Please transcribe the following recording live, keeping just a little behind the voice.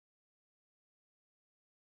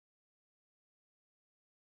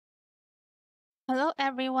Hello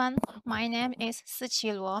everyone, my name is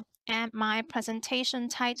Siqi Luo, and my presentation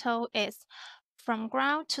title is From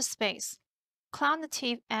Ground to Space,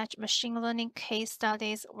 Cognitive Edge Machine Learning Case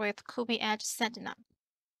Studies with KubeEdge-Sedna.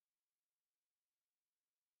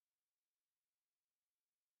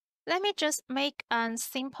 Let me just make a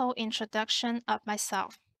simple introduction of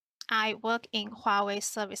myself. I work in Huawei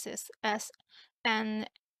services as an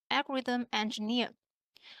algorithm engineer.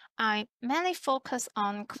 I mainly focus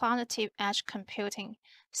on cognitive edge computing,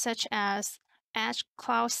 such as edge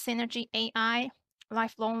cloud synergy AI,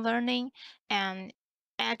 lifelong learning, and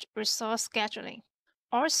edge resource scheduling.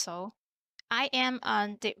 Also, I am a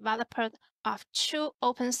developer of two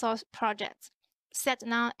open source projects,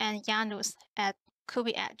 Sedna and Janus at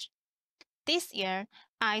KubeEdge. This year,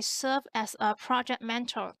 I serve as a project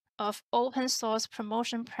mentor of open source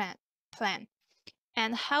promotion plan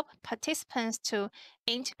and help participants to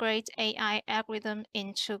integrate AI algorithm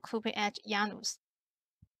into KubeEdge Janus.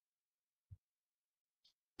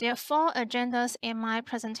 There are four agendas in my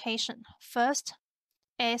presentation. First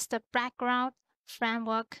is the background,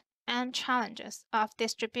 framework, and challenges of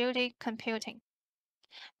distributed computing.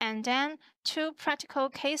 And then two practical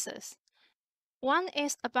cases. One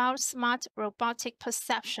is about smart robotic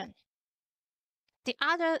perception. The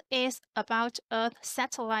other is about Earth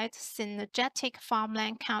satellite synergetic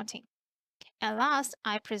farmland counting. And last,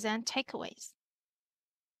 I present takeaways.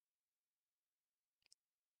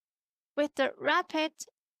 With the rapid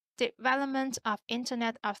development of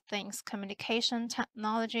Internet of Things communication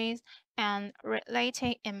technologies and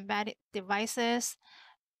related embedded devices,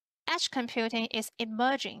 edge computing is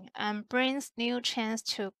emerging and brings new chance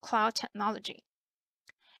to cloud technology.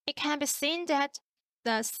 It can be seen that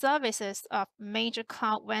the services of major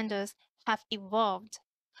cloud vendors have evolved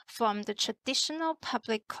from the traditional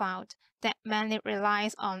public cloud that mainly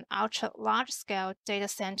relies on ultra-large-scale data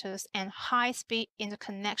centers and high-speed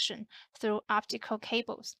interconnection through optical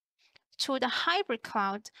cables, to the hybrid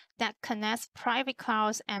cloud that connects private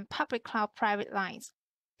clouds and public cloud private lines,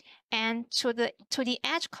 and to the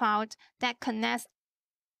edge cloud that connects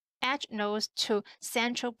edge nodes to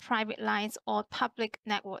central private lines or public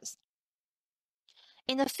networks.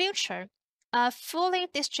 In the future, a fully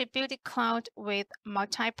distributed cloud with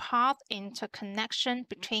multi-path interconnection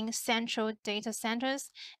between central data centers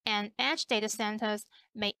and edge data centers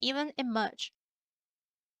may even emerge.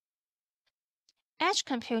 Edge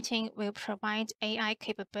computing will provide AI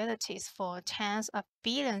capabilities for tens of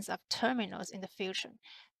billions of terminals in the future,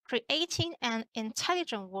 creating an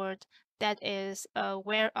intelligent world that is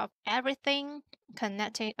aware of everything,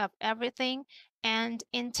 connected of everything, and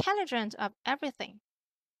intelligent of everything.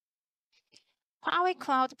 Huawei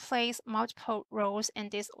Cloud plays multiple roles in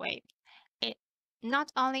this way. It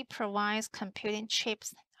not only provides computing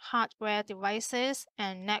chips, hardware devices,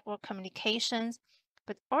 and network communications,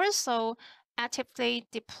 but also actively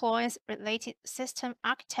deploys related system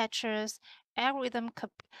architectures, algorithm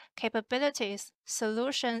capabilities,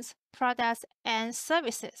 solutions, products, and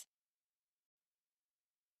services.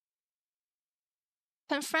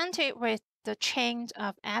 Confronted with the change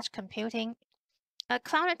of edge computing, a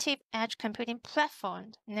cognitive edge computing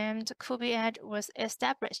platform named KubeEdge was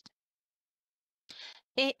established.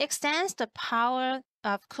 It extends the power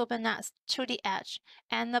of Kubernetes to the edge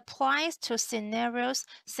and applies to scenarios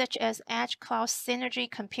such as edge cloud synergy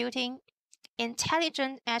computing,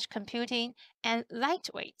 intelligent edge computing, and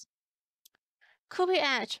lightweight.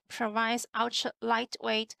 KubeEdge provides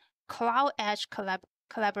ultra-lightweight cloud edge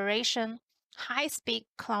collaboration, high-speed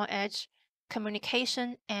cloud edge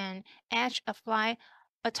communication, and edge-of-line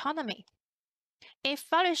autonomy. It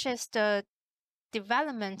flourishes the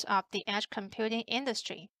development of the edge computing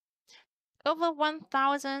industry. Over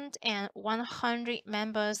 1,100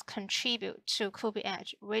 members contribute to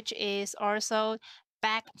KubeEdge, which is also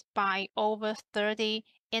backed by over 30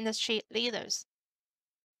 industry leaders.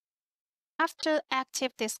 After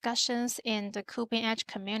active discussions in the KubeEdge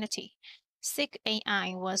community, Siqi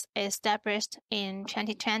AI was established in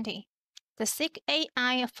 2020. The Siqi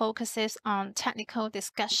AI focuses on technical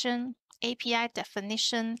discussion, API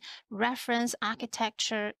definition, reference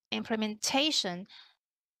architecture, implementation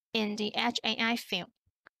in the edge AI field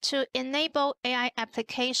to enable AI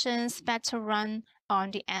applications better run on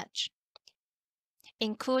the edge,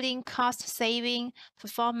 including cost saving,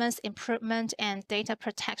 performance improvement, and data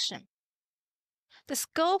protection. The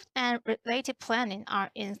scope and related planning are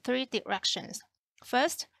in three directions.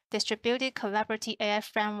 First, Distributed Collaborative AI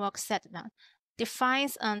Framework Sedna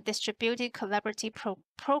defines a distributed collaborative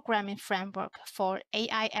programming framework for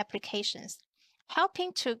AI applications,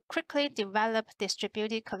 helping to quickly develop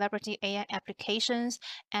distributed collaborative AI applications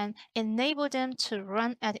and enable them to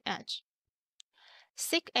run at the edge.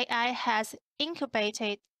 Siqi AI has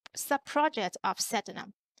incubated sub-projects of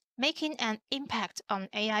Sedna, making an impact on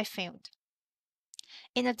AI field.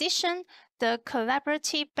 In addition, the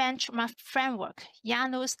collaborative benchmark framework,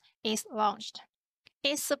 Janus, is launched.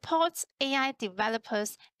 It supports AI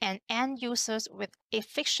developers and end users with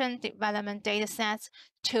efficient development datasets,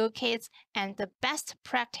 toolkits, and the best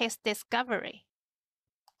practice discovery.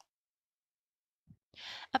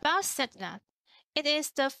 About Sedna, it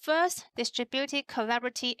is the first distributed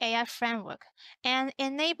collaborative AI framework and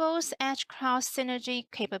enables edge cloud synergy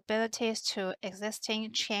capabilities to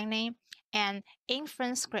existing training and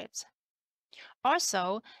inference scripts.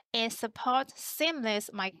 Also, it supports seamless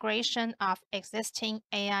migration of existing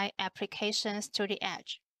AI applications to the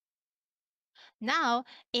edge. Now,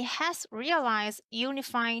 it has realized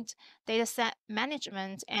unified dataset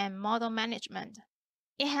management and model management.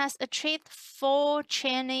 It has achieved full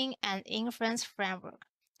training and inference framework,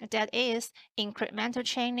 that is, incremental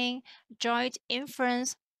training, joint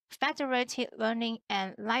inference, federated learning,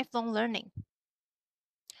 and lifelong learning.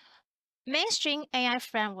 Mainstream AI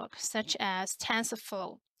frameworks such as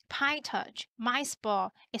TensorFlow, PyTorch,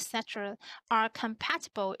 MySpore, etc. are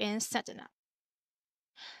compatible in Sedna.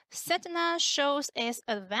 Sedna shows its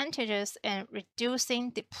advantages in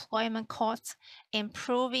reducing deployment costs,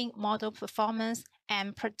 improving model performance,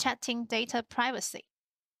 and protecting data privacy.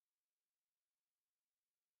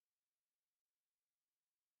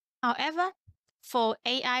 However, for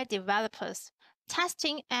AI developers,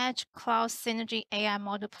 testing edge cloud synergy AI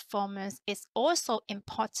model performance is also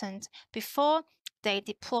important before they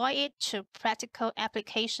deploy it to practical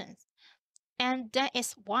applications. And that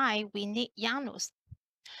is why we need Janus.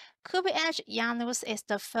 KubeEdge-Janus is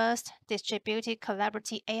the first distributed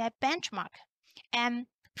collaborative AI benchmark and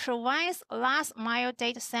provides last-mile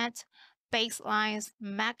datasets, baselines,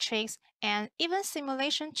 metrics, and even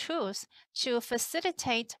simulation tools to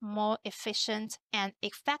facilitate more efficient and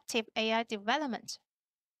effective AI development.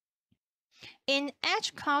 In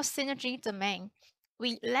Edge Cloud Synergy domain,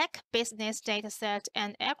 we lack business dataset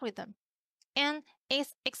and algorithm, and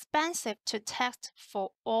it's expensive to test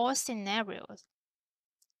for all scenarios.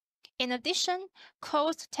 In addition,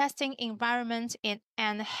 closed testing environment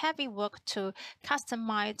and heavy work to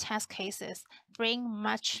customize test cases bring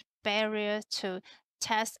much barrier to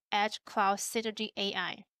test edge cloud synergy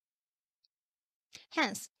AI.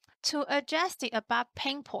 Hence, to address the above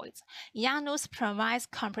pain points, Janus provides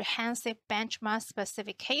comprehensive benchmark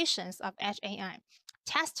specifications of edge AI,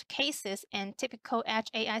 test cases and typical edge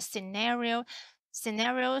AI scenarios,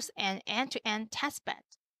 and end-to-end testbed.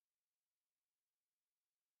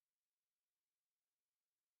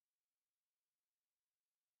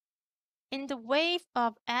 In the wave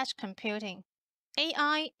of edge computing,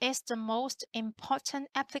 AI is the most important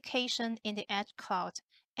application in the edge cloud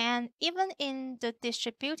and even in the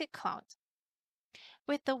distributed cloud.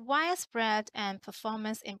 With the widespread and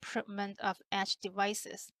performance improvement of edge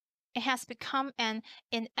devices, it has become an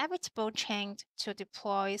inevitable change to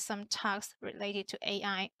deploy some tasks related to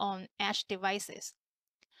AI on edge devices.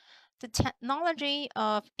 The technology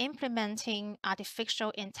of implementing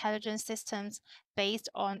artificial intelligence systems based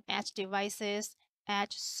on edge devices,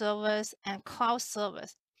 edge servers, and cloud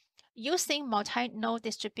servers using multi-node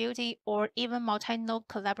distributed or even multi-node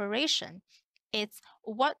collaboration is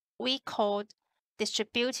what we call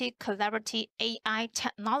distributed collaborative AI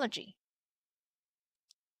technology.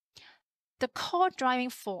 The core driving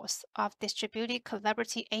force of distributed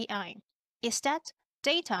collaborative AI is that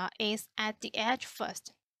data is at the edge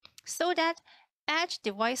first, so that edge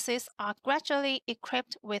devices are gradually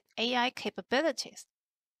equipped with AI capabilities.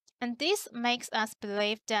 And this makes us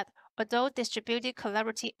believe that although distributed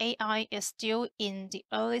collaborative AI is still in the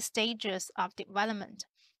early stages of development,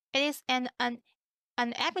 it is an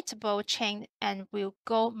inevitable change and will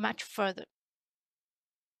go much further.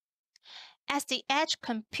 As the edge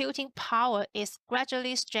computing power is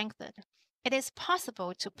gradually strengthened, it is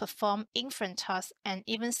possible to perform inference tasks and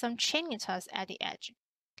even some training tasks at the edge.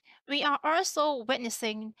 We are also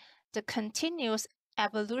witnessing the continuous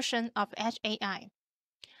evolution of edge AI.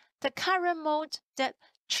 The current mode that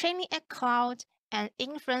training at cloud and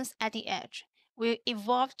inference at the edge will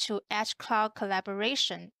evolve to edge cloud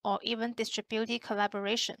collaboration or even distributed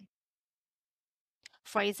collaboration.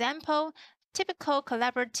 For example, typical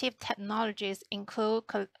collaborative technologies include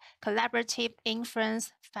collaborative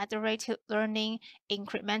inference, federated learning,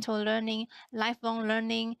 incremental learning, lifelong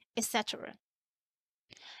learning, etc.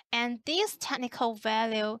 And this technical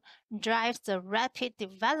value drives the rapid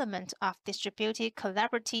development of distributed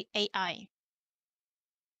collaborative AI.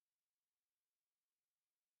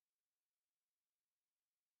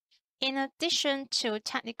 In addition to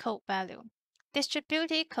technical value,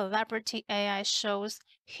 distributed collaborative AI shows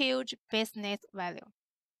huge business value.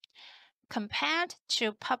 Compared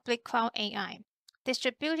to public cloud AI,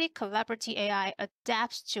 distributed collaborative AI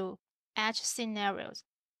adapts to edge scenarios.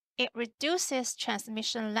 It reduces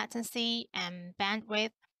transmission latency and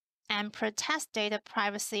bandwidth and protects data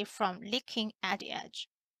privacy from leaking at the edge.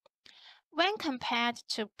 When compared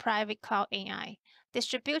to private cloud AI,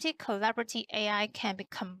 distributed collaborative AI can be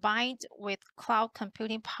combined with cloud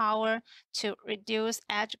computing power to reduce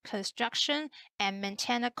edge construction and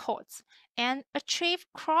maintainer costs and achieve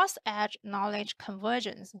cross-edge knowledge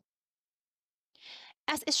convergence.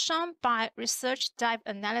 As is shown by research dive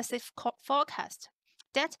analysis forecast,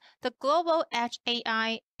 that the global edge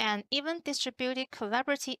AI and even distributed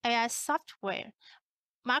collaborative AI software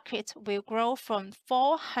market will grow from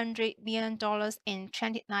 $400 million in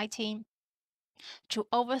 2019 to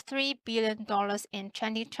over $3 billion in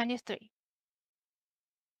 2023.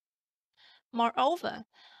 Moreover,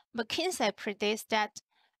 McKinsey predicts that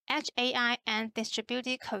edge AI and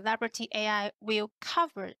distributed collaborative AI will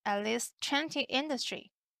cover at least 12 industries.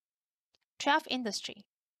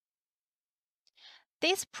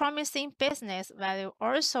 This promising business value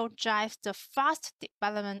also drives the fast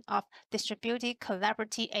development of distributed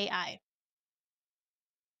collaborative AI.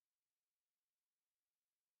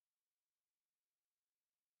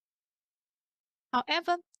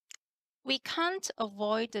 However, we can't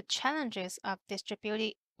avoid the challenges of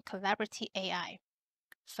distributed collaborative AI.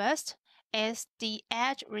 First is the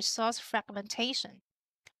edge resource fragmentation.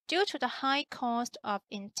 Due to the high cost of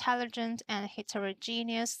intelligent and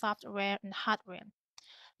heterogeneous software and hardware,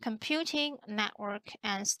 computing, network,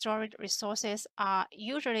 and storage resources are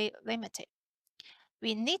usually limited.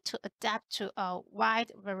 We need to adapt to a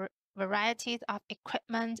wide variety of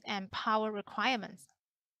equipment and power requirements.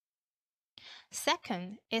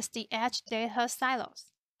 Second is the edge data silos.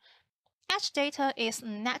 Edge data is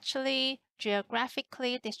naturally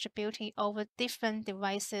geographically distributed over different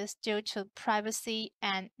devices due to privacy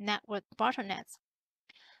and network bottlenecks.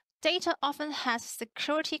 Data often has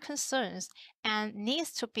security concerns and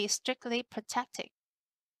needs to be strictly protected.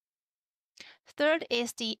 Third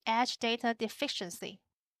is the edge data deficiency.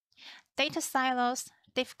 Data silos,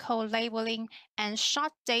 difficult labeling, and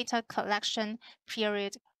short data collection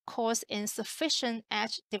period cause insufficient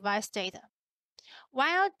edge device data.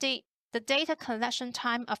 While the data collection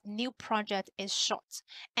time of new project is short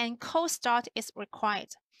and cold start is required,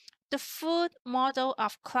 the full model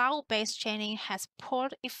of cloud-based training has poor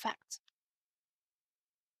effect.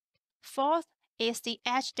 Fourth is the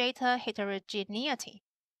edge data heterogeneity.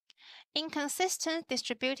 Inconsistent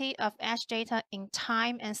distribution of edge data in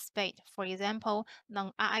time and space, for example,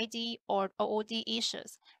 non-RID or OOD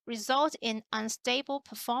issues, result in unstable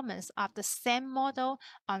performance of the same model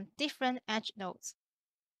on different edge nodes.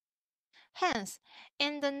 Hence,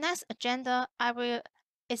 in the next agenda, I will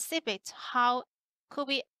exhibit how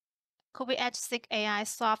KubeEdge-Sedna AI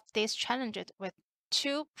solved these challenges with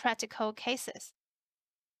two practical cases.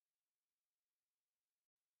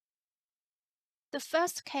 The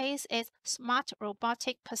first case is smart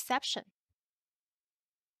robotic perception.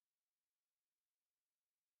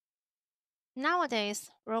 Nowadays,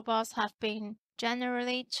 robots have been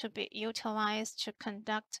generally to be utilized to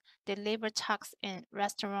conduct delivery tasks in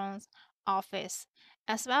restaurants, office,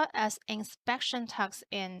 as well as inspection tasks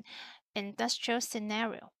in industrial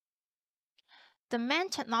scenario. The main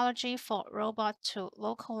technology for robots to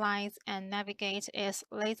localize and navigate is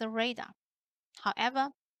laser radar. However,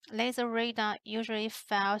 laser radar usually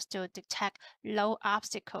fails to detect low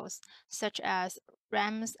obstacles such as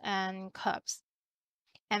ramps and curbs,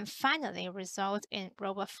 and finally results in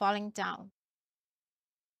robot falling down.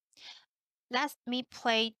 Let me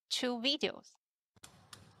play two videos.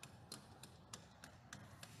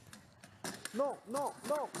 No, no,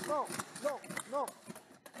 no, no, no, no.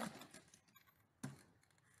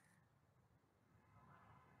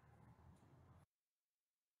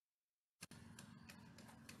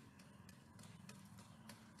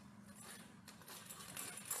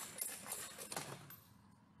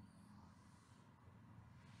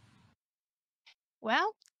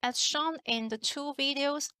 Well, as shown in the two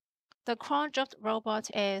videos, the cross-dropped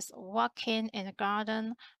robot is walking in the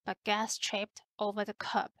garden but gets tripped over the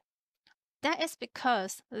curb. That is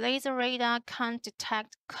because laser radar can't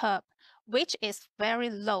detect curb, which is very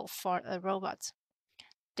low for a robot.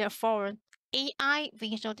 Therefore, AI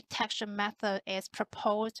visual detection method is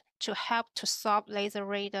proposed to help to solve laser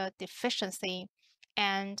radar deficiency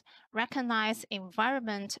and recognize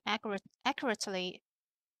environment accurately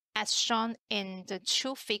as shown in the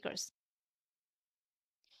two figures.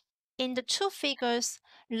 In the two figures,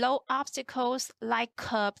 low obstacles like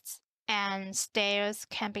curbs and stairs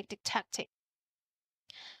can be detected.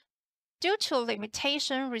 Due to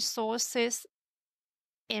limitation resources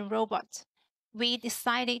in robots, we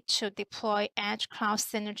decided to deploy Edge Cloud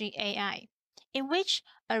Synergy AI, in which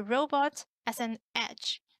a robot as an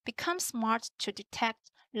edge becomes smart to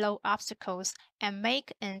detect low obstacles and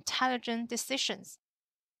make intelligent decisions.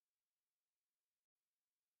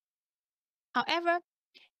 However,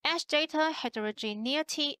 edge data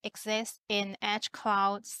heterogeneity exists in Edge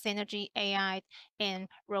Cloud Synergy AI in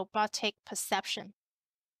robotic perception.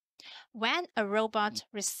 When a robot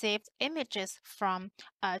receives images from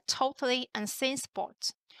a totally unseen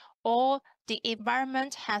spot, or the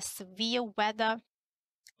environment has severe weather,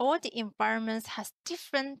 or the environment has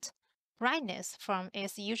different brightness from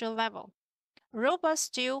its usual level, robot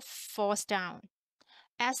still falls down,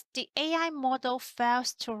 as the AI model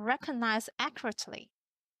fails to recognize accurately.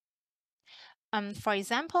 For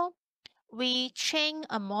example, we train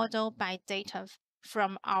a model by data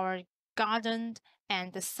from our garden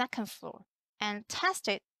and the second floor and test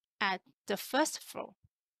it at the first floor.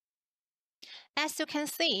 As you can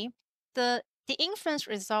see, the inference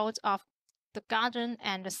results of the garden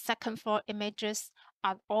and the second floor images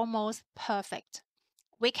are almost perfect.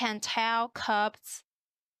 We can tell curves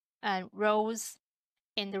and rows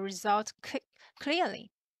in the result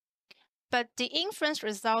clearly. But the inference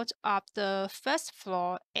result of the first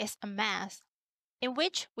floor is a mess, in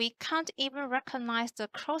which we can't even recognize the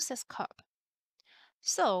closest curve.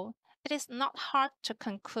 So it is not hard to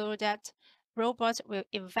conclude that robots will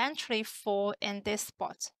eventually fall in this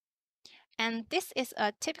spot. And this is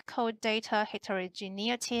a typical data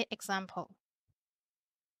heterogeneity example.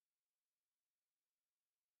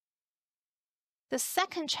 The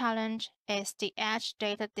second challenge is the edge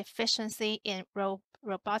data deficiency in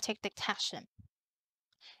robotic detection.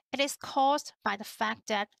 It is caused by the fact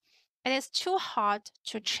that it is too hard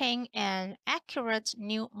to train an accurate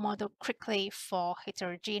new model quickly for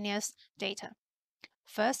heterogeneous data.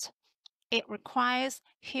 First, it requires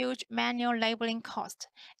huge manual labeling cost,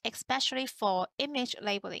 especially for image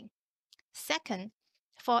labeling. Second,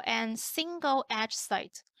 for a single edge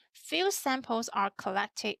site, few samples are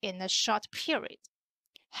collected in a short period.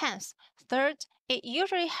 Hence, third, it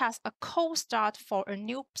usually has a cold start for a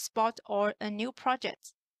new spot or a new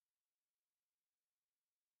project.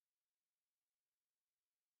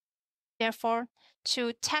 Therefore,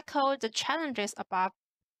 to tackle the challenges above,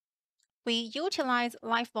 we utilize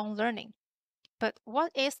lifelong learning. But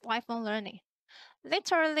what is lifelong learning?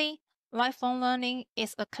 Literally, lifelong learning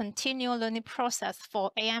is a continual learning process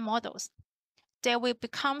for AI models. They will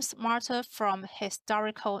become smarter from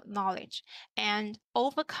historical knowledge and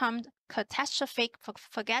overcome catastrophic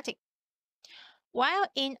forgetting. While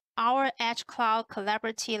in our Edge Cloud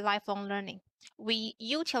Collaborative Lifelong Learning, we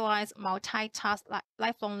utilize multitask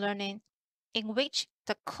lifelong learning in which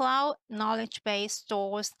the cloud knowledge base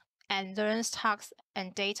stores and learns tasks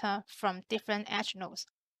and data from different edge nodes.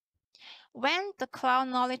 When the cloud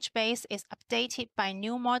knowledge base is updated by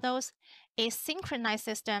new models, it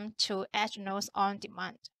synchronizes them to edge nodes on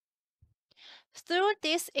demand. Through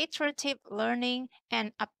this iterative learning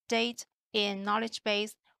and update in knowledge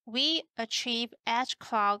base, we achieve edge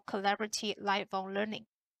cloud collaborative lifelong learning.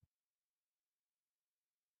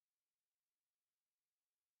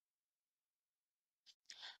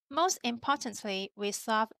 Most importantly, we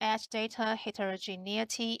solve edge data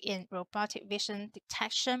heterogeneity in robotic vision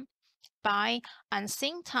detection by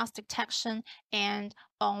unseen task detection and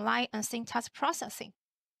online unseen task processing.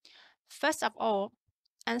 First of all,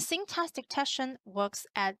 unseen task detection works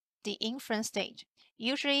at the inference stage,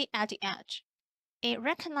 usually at the edge. It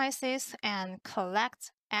recognizes and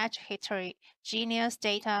collects edge heterogeneous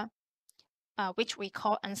data, which we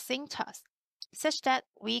call unseen tasks, such that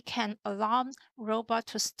we can alarm robot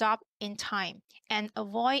to stop in time and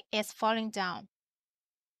avoid its falling down.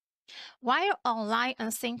 While online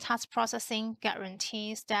unseen task processing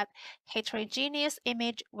guarantees that heterogeneous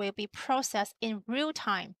image will be processed in real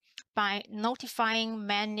time by notifying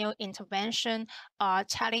manual intervention or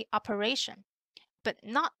teleoperation, but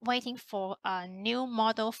not waiting for a new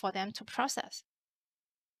model for them to process.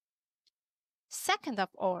 Second of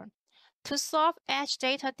all, to solve edge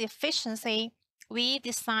data deficiency, we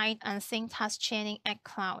design unseen task chaining at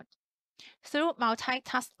cloud. Through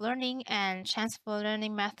multitask learning and transfer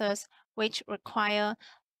learning methods, which require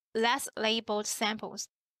less labeled samples,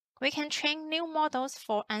 we can train new models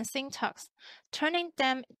for unseen tasks, turning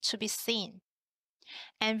them to be seen.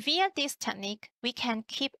 And via this technique, we can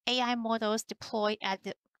keep AI models deployed at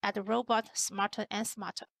the robot smarter and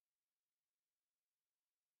smarter.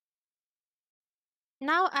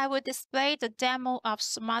 Now I will display the demo of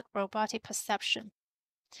smart robotic perception.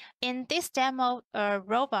 In this demo, a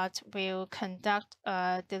robot will conduct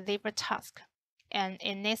a deliver task, and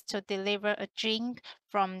it needs to deliver a drink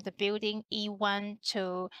from the building E1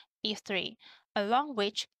 to E3, along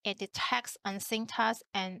which it detects unseen tasks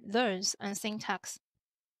and learns unseen tasks.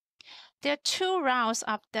 There are two rounds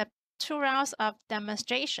of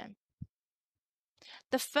demonstration.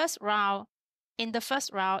 In the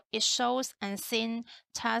first round, it shows unseen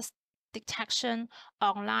task detection,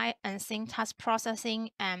 online unseen task processing,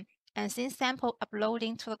 and unseen sample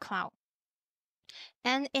uploading to the cloud.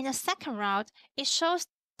 And in the second round, it shows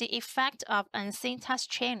the effect of unseen task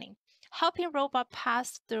training, helping robot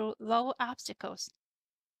pass through low obstacles.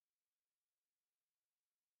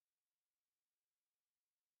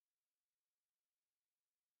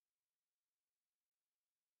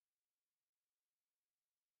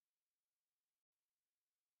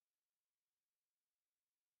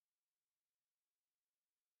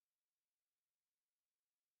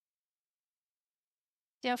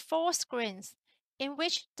 There are four screens, in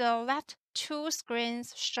which the left two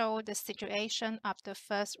screens show the situation of the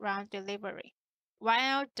first round delivery,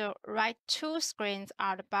 while the right two screens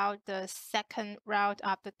are about the second round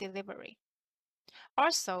of the delivery.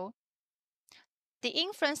 Also, the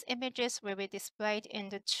inference images will be displayed in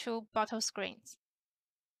the two bottom screens.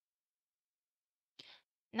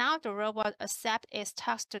 Now the robot accepts its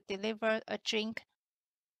task to deliver a drink,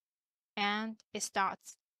 and it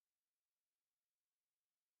starts.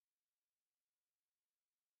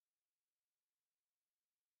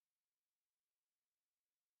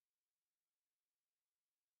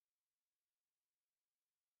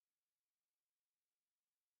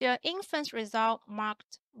 The inference result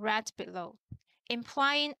marked red below,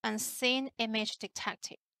 implying unseen image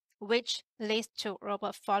detected, which leads to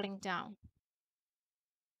robot falling down.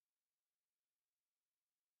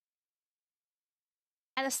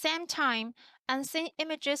 At the same time, unseen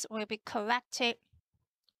images will be collected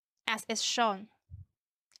as is shown.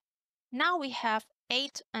 Now we have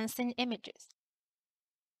 8 unseen images.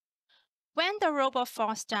 When the robot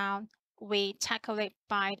falls down, we tackle it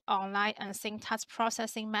by online unseen task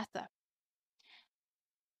processing method.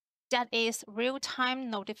 That is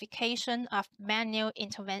real-time notification of manual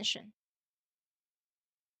intervention.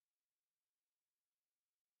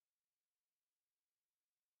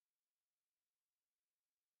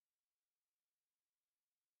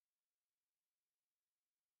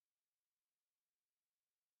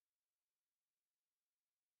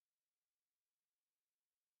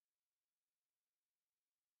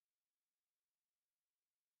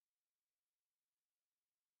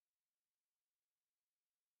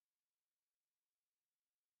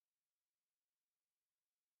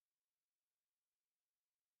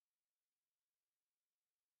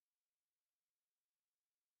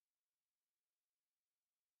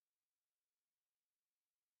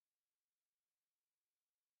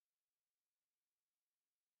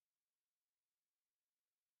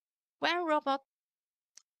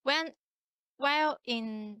 When while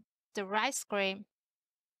in the right screen,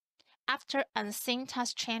 after unseen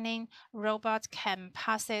task training, robot can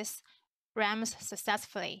passes RAMs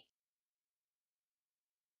successfully.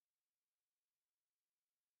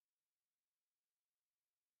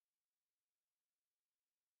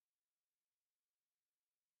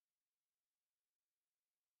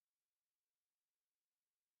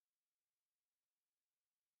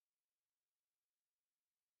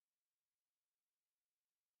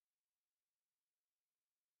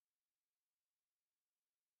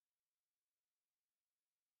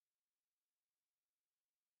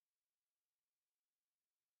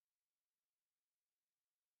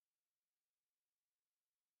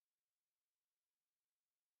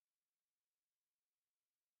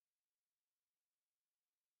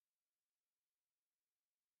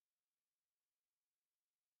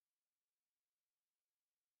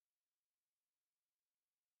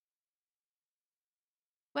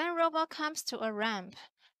 When robot comes to a ramp,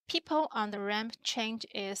 people on the ramp change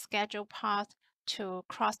its scheduled path to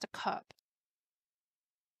cross the curb.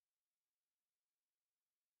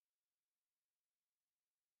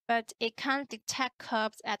 But it can't detect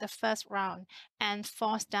curbs at the first round and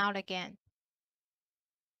falls down again.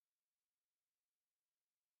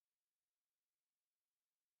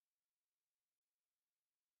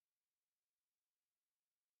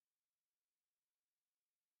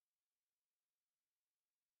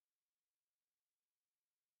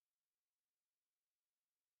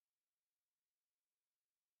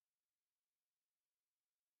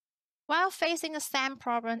 While facing the same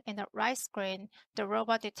problem in the right screen, the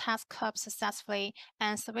robot detects curbs successfully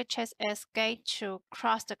and switches its gate to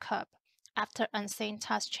cross the curb after unseen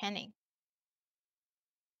task training.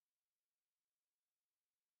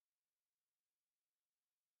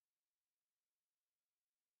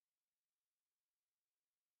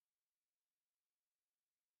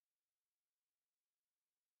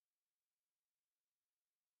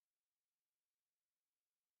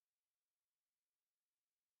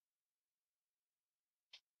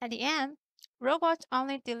 At the end, robot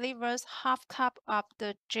only delivers half cup of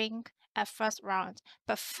the drink at first round,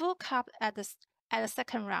 but full cup at the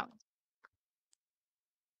second round.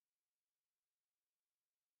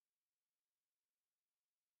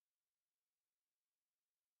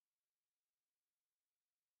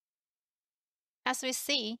 As we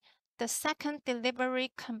see, the second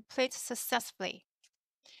delivery completes successfully.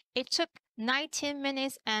 It took 19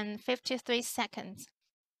 minutes and 53 seconds,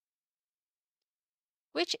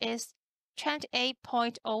 which is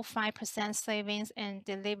 28.05% savings in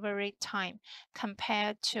delivery time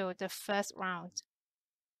compared to the first round.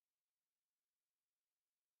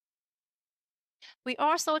 We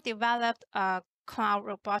also developed a cloud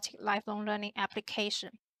robotic lifelong learning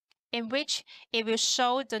application in which it will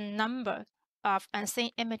show the number of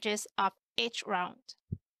unseen images of each round.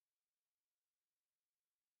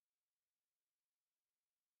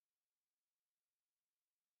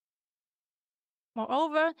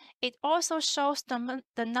 Moreover, it also shows the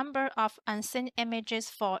number of unseen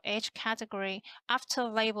images for each category after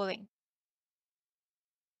labeling.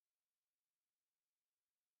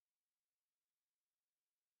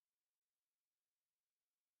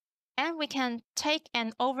 And we can take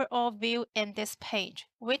an overall view in this page,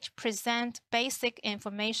 which presents basic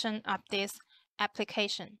information of this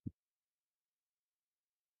application.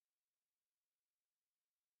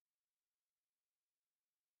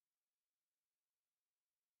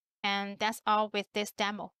 And that's all with this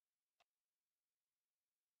demo.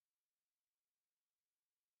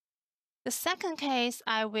 The second case,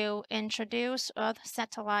 I will introduce Earth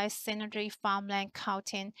satellite synergy farmland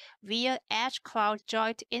counting via edge cloud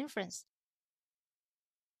joint inference.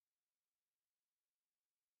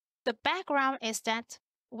 The background is that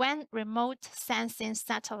when remote sensing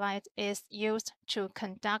satellite is used to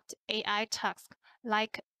conduct AI tasks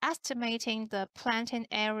like estimating the planting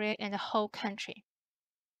area in the whole country,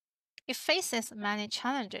 it faces many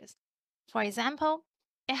challenges. For example,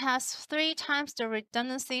 it has 3 times the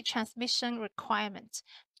redundancy transmission requirement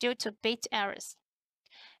due to bit errors.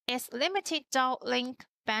 Its limited downlink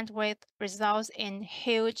bandwidth results in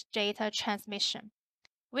huge data transmission,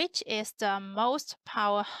 which is the most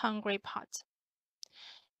power-hungry part.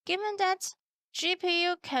 Given that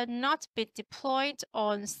GPU cannot be deployed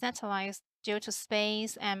on satellites due to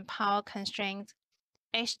space and power constraints,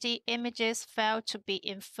 HD images fail to be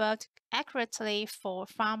inferred accurately for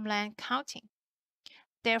farmland counting.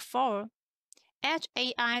 Therefore, Edge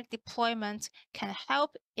AI deployment can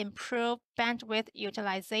help improve bandwidth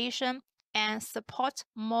utilization and support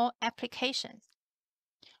more applications.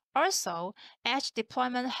 Also, edge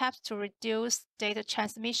deployment helps to reduce data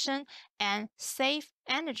transmission and save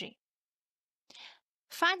energy.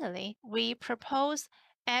 Finally, we propose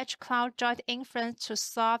edge cloud joint inference to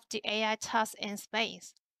solve the AI task in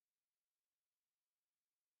space.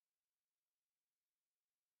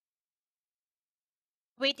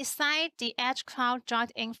 We designed the edge cloud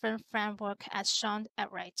joint inference framework as shown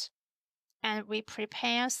at right, and we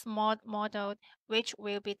prepare small model which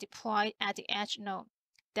will be deployed at the edge node,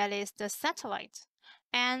 that is the satellite,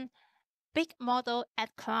 and big model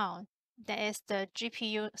at cloud, that is the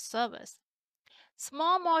GPU servers.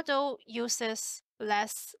 Small model uses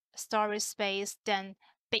less storage space than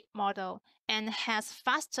big model and has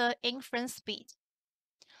faster inference speed.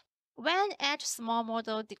 When edge small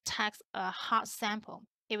model detects a hot sample,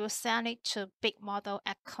 it will send it to big model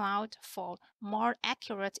at cloud for more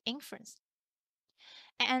accurate inference.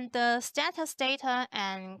 And the status data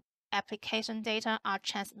and application data are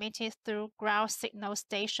transmitted through ground signal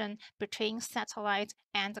station between satellite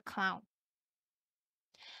and the cloud.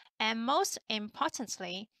 And most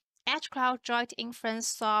importantly, edge cloud joint inference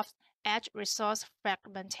solves edge resource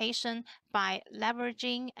fragmentation by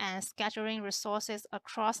leveraging and scheduling resources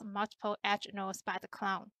across multiple edge nodes by the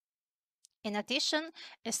cloud. In addition,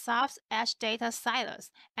 it solves edge data silos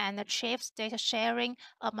and achieves data sharing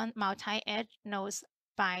among multi-edge nodes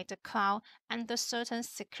by the cloud under certain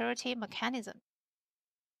security mechanism.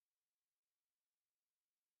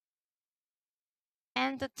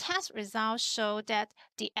 And the test results show that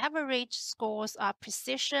the average scores of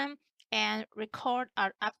precision and record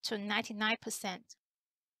are up to 99%.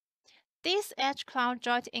 This edge cloud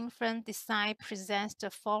joint inference design presents the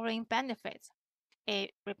following benefits.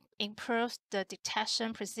 It improves the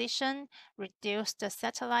detection precision, reduces the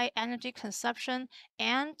satellite energy consumption,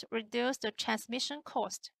 and reduces the transmission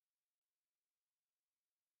cost.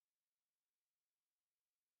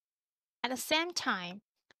 At the same time,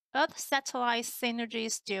 Earth satellite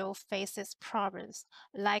synergy still faces problems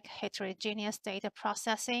like heterogeneous data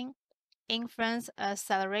processing, inference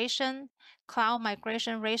acceleration, cloud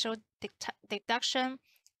migration ratio deduction,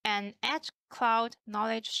 and edge cloud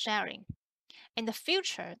knowledge sharing. In the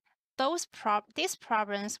future, these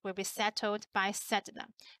problems will be settled by Sedna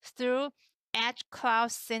through edge cloud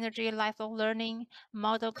synergy lifelong learning,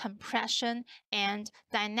 model compression, and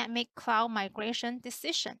dynamic cloud migration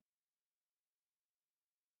decision.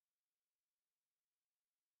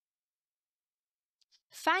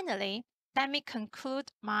 Finally, let me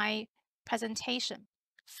conclude my presentation.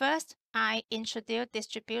 First, I introduce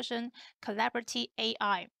distribution collaborative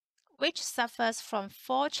AI, which suffers from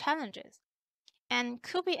 4 challenges. And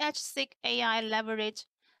KubeEdge-Seq AI leverage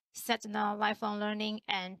Sedna lifelong learning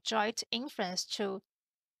and joint inference to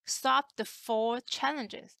solve the 4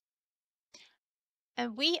 challenges.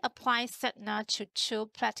 And we apply Sedna to 2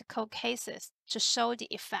 practical cases to show the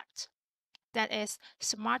effect. That is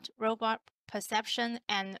smart robot perception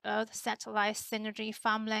and Earth satellite synergy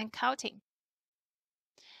farmland counting.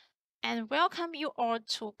 And welcome you all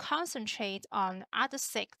to concentrate on other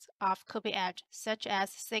SIGs of KubeEdge, such as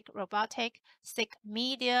SIG robotics, SIG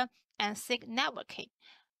media, and SIG networking.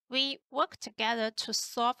 We work together to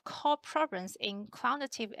solve core problems in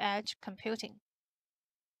cognitive edge computing.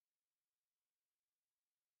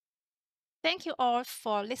 Thank you all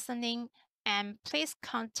for listening, and please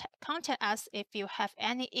contact us if you have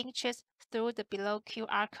any interest through the below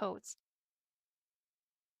QR codes.